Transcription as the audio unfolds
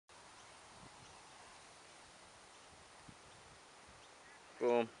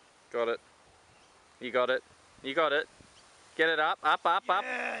Boom. Got it. You got it. You got it. Get it up, up, up, up.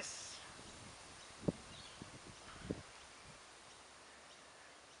 Yes!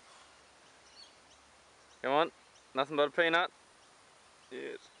 Come on. Nothing but a peanut.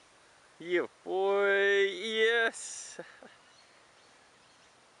 Yes. Yeah, boy. Yes.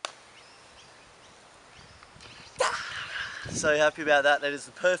 So happy about that. That is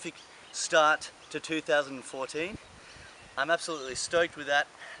the perfect start to 2014. I'm absolutely stoked with that.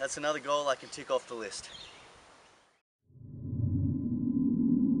 That's another goal I can tick off the list.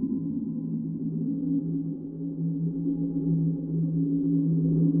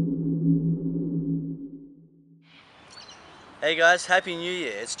 Hey guys, Happy New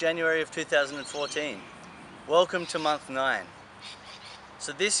Year. It's January of 2014. Welcome to month 9.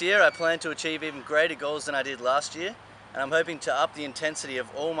 So this year I plan to achieve even greater goals than I did last year, and I'm hoping to up the intensity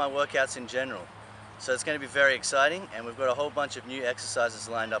of all my workouts in general. So it's going to be very exciting, and we've got a whole bunch of new exercises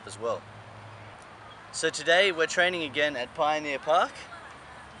lined up as well. So today we're training again at Pioneer Park.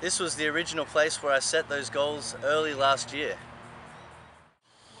 This was the original place where I set those goals early last year.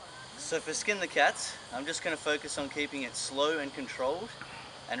 So for Skin the Cats, I'm just going to focus on keeping it slow and controlled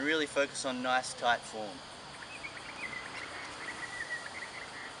and really focus on nice tight form.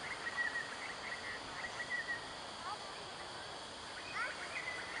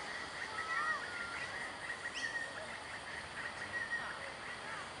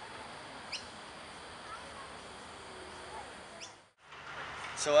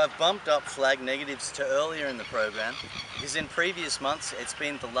 So I've bumped up flag negatives to earlier in the program because in previous months it's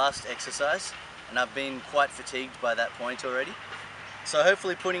been the last exercise and I've been quite fatigued by that point already. So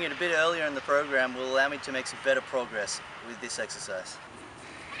hopefully putting it a bit earlier in the program will allow me to make some better progress with this exercise.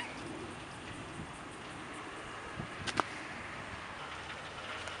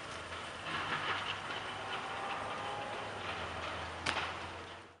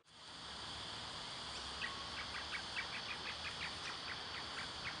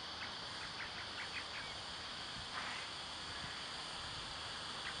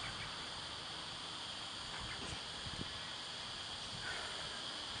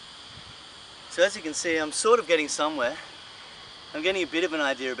 So as you can see, I'm sort of getting somewhere. I'm getting a bit of an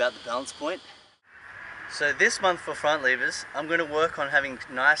idea about the balance point. So this month for front levers, I'm going to work on having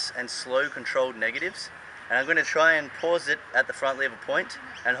nice and slow controlled negatives, and I'm going to try and pause it at the front lever point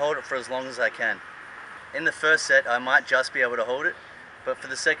and hold it for as long as I can. In the first set I might just be able to hold it, but for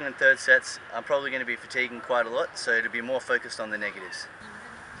the second and third sets I'm probably going to be fatiguing quite a lot, so to be more focused on the negatives.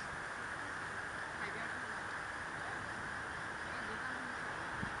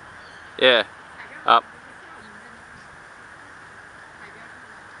 Yeah. Up.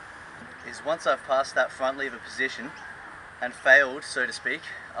 Is once I've passed that front lever position and failed, so to speak,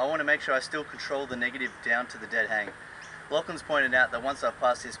 I want to make sure I still control the negative down to the dead hang. Lachlan's pointed out that once I've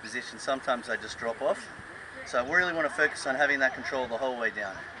passed this position, sometimes I just drop off. So I really want to focus on having that control the whole way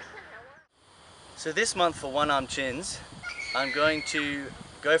down. So this month for one arm chins, I'm going to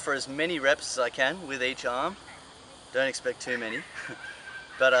go for as many reps as I can with each arm. Don't expect too many.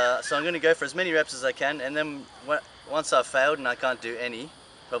 But so I'm going to go for as many reps as I can, and then once I've failed and I can't do any,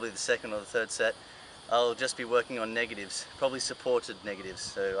 probably the second or the third set, I'll just be working on negatives, probably supported negatives,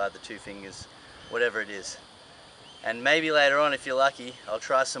 so either two fingers, whatever it is. And maybe later on, if you're lucky, I'll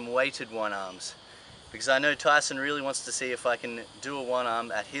try some weighted one arms, because I know Tyson really wants to see if I can do a one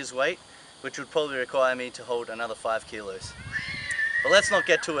arm at his weight, which would probably require me to hold another 5 kilos. But let's not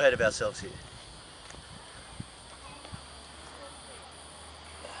get too ahead of ourselves here.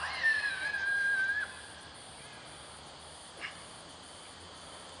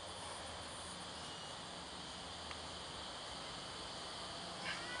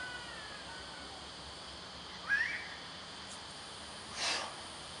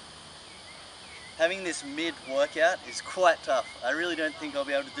 Having this mid-workout is quite tough. I really don't think I'll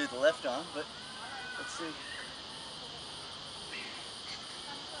be able to do the left arm, but let's see.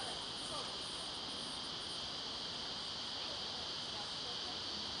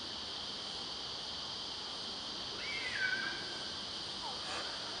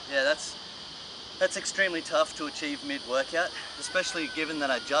 Yeah, that's extremely tough to achieve mid-workout, especially given that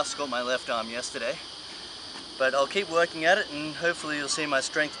I just got my left arm yesterday. But I'll keep working at it and hopefully you'll see my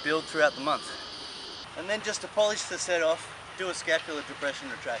strength build throughout the month. And then just to polish the set off, do a scapular depression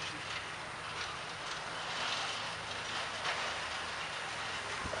retraction.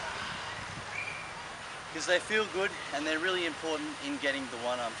 Because they feel good and they're really important in getting the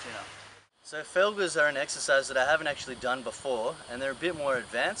one arm chin up. So Felgers are an exercise that I haven't actually done before, and they're a bit more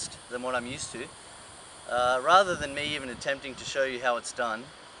advanced than what I'm used to. Rather than me even attempting to show you how it's done,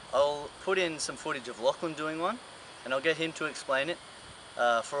 I'll put in some footage of Lachlan doing one, and I'll get him to explain it,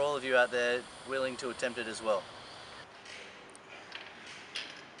 for all of you out there willing to attempt it as well.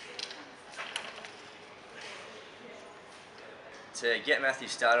 To get Matthew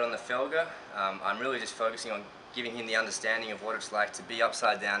started on the Felga, I'm really just focusing on giving him the understanding of what it's like to be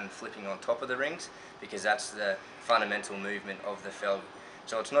upside down and flipping on top of the rings, because that's the fundamental movement of the Felga.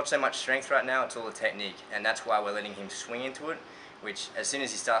 So it's not so much strength right now, it's all the technique, and that's why we're letting him swing into it, which as soon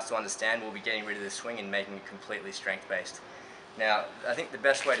as he starts to understand, we'll be getting rid of the swing and making it completely strength-based. Now, I think the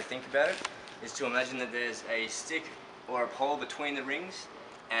best way to think about it is to imagine that there's a stick or a pole between the rings,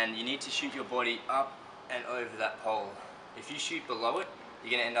 and you need to shoot your body up and over that pole. If you shoot below it,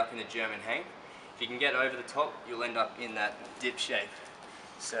 you're going to end up in the German hang. If you can get over the top, you'll end up in that dip shape.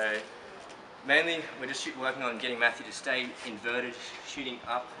 So mainly we're just working on getting Matthew to stay inverted, shooting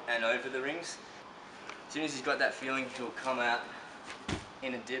up and over the rings. As soon as he's got that feeling, he'll come out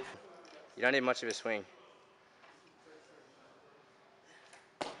in a dip. You don't need much of a swing.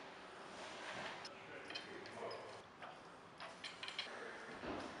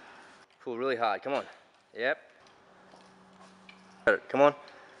 Pull really hard, come on. Yep. Come on.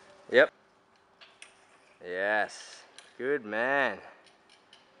 Yep. Yes. Good man.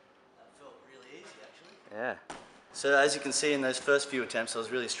 That felt really easy actually. Yeah. So as you can see in those first few attempts I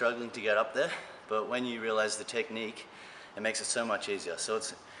was really struggling to get up there, but when you realize the technique it makes it so much easier. So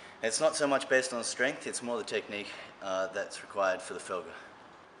it's not so much based on strength, it's more the technique that's required for the Felga.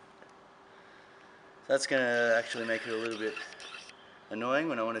 So that's going to actually make it a little bit annoying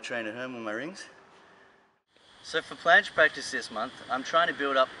when I want to train at home on my rings. So for planche practice this month, I'm trying to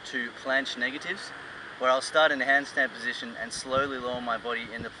build up to planche negatives, where I'll start in the handstand position and slowly lower my body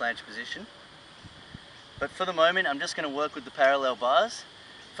in the planche position. But for the moment, I'm just going to work with the parallel bars,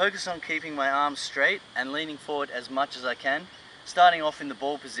 focus on keeping my arms straight and leaning forward as much as I can, starting off in the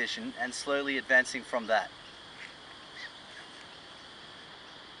ball position and slowly advancing from that.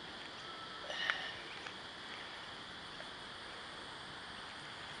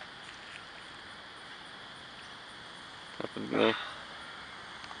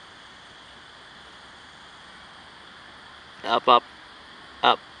 Up, up,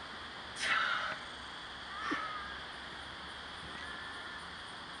 up.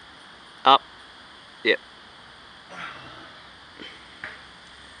 Up. Yep.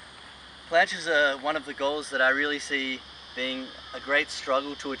 Planches are one of the goals that I really see being a great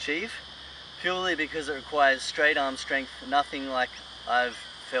struggle to achieve, purely because it requires straight arm strength, nothing like I've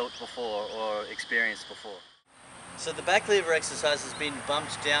felt before or experienced before. So the back lever exercise has been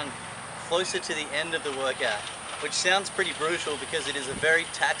bumped down closer to the end of the workout, which sounds pretty brutal because it is a very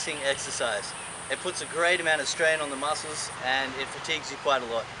taxing exercise. It puts a great amount of strain on the muscles and it fatigues you quite a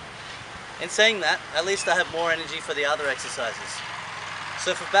lot. In saying that, at least I have more energy for the other exercises.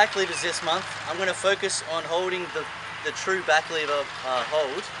 So for back levers this month, I'm going to focus on holding the true back lever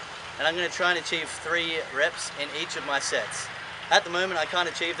hold, and I'm going to try and achieve 3 reps in each of my sets. At the moment I can't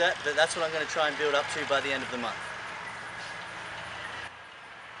achieve that, but that's what I'm going to try and build up to by the end of the month.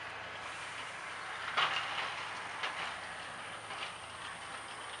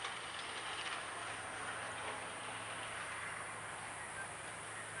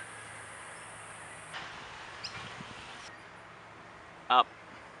 Up.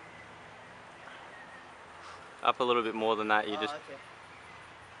 Up a little bit more than that, you just... Okay.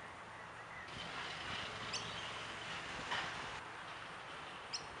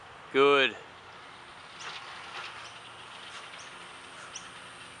 Good.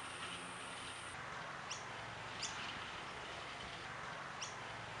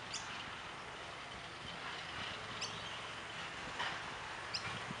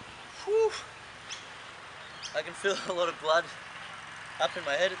 Whew. I can feel a lot of blood up in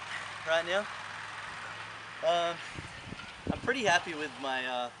my head right now. I'm pretty happy with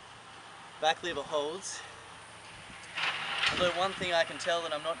my back lever holds. Although one thing I can tell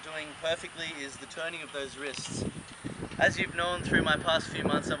that I'm not doing perfectly is the turning of those wrists. As you've known through my past few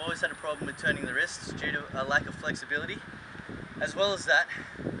months, I've always had a problem with turning the wrists due to a lack of flexibility. As well as that,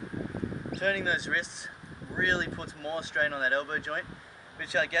 turning those wrists really puts more strain on that elbow joint,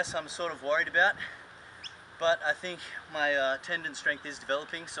 which I guess I'm sort of worried about. But I think my tendon strength is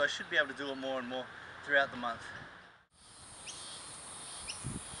developing, so I should be able to do it more and more throughout the month.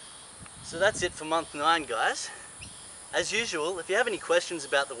 So that's it for month 9, guys. As usual, if you have any questions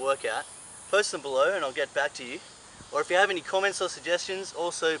about the workout, post them below and I'll get back to you. Or if you have any comments or suggestions,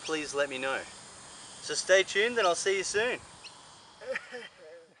 also please let me know. So stay tuned and I'll see you soon.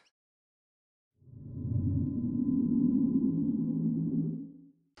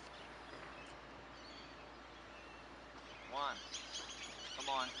 One. Come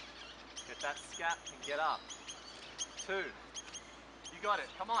on. Get that scat and get up. 2. You got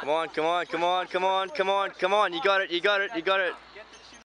Come on, come on, come on, come on, come on, come on. You got it, you got it, you got it.